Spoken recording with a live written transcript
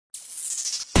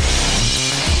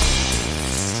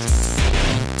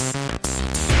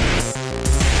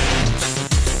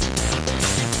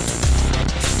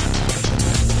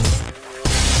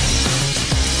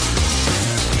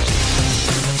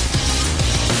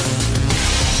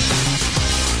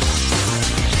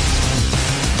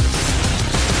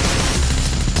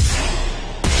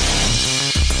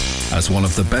as one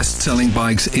of the best-selling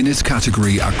bikes in its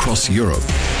category across Europe.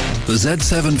 The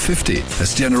Z750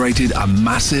 has generated a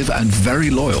massive and very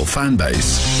loyal fan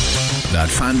base. That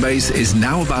fan base is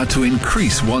now about to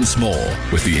increase once more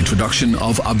with the introduction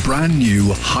of a brand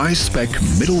new high-spec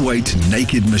middleweight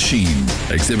naked machine,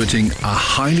 exhibiting a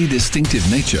highly distinctive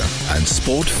nature and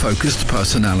sport-focused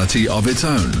personality of its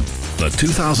own. The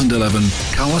 2011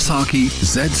 Kawasaki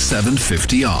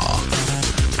Z750R.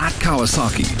 At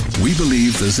Kawasaki, we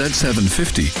believe the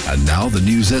Z750 and now the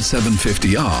new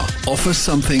Z750R offers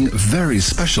something very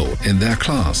special in their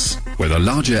class, with a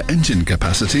larger engine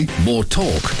capacity, more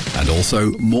torque, and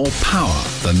also more power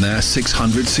than their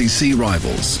 600cc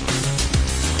rivals.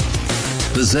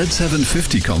 The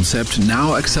Z750 concept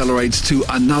now accelerates to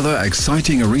another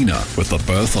exciting arena with the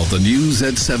birth of the new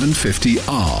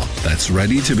Z750R that's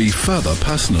ready to be further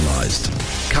personalized.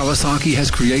 Kawasaki has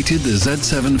created the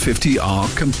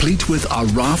Z750R complete with a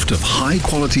raft of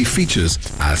high-quality features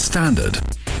as standard.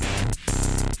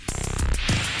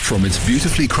 From its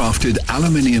beautifully crafted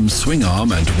aluminium swing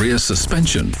arm and rear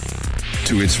suspension,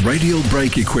 to its radial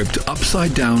brake-equipped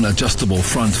upside-down adjustable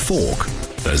front fork,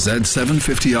 the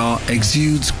Z750R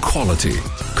exudes quality,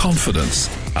 confidence,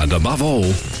 and above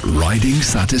all, riding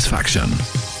satisfaction.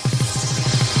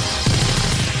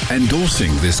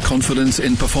 Endorsing this confidence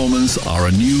in performance are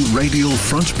a new radial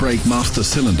front brake master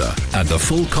cylinder and the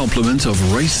full complement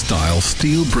of race-style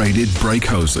steel-braided brake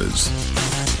hoses.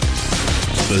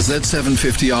 The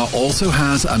Z750R also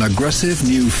has an aggressive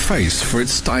new face for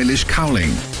its stylish cowling,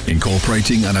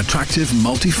 incorporating an attractive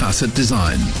multifaceted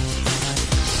design.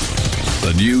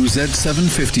 The new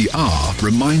Z750R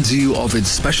reminds you of its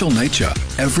special nature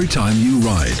every time you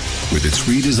ride, with its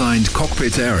redesigned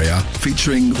cockpit area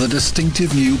featuring the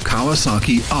distinctive new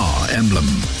Kawasaki R emblem.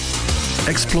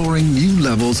 Exploring new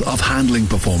levels of handling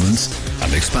performance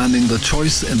and expanding the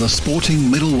choice in the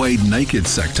sporting middleweight naked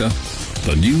sector,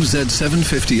 the new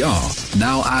Z750R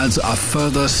now adds a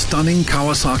further stunning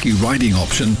Kawasaki riding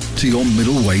option to your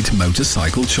middleweight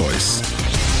motorcycle choice.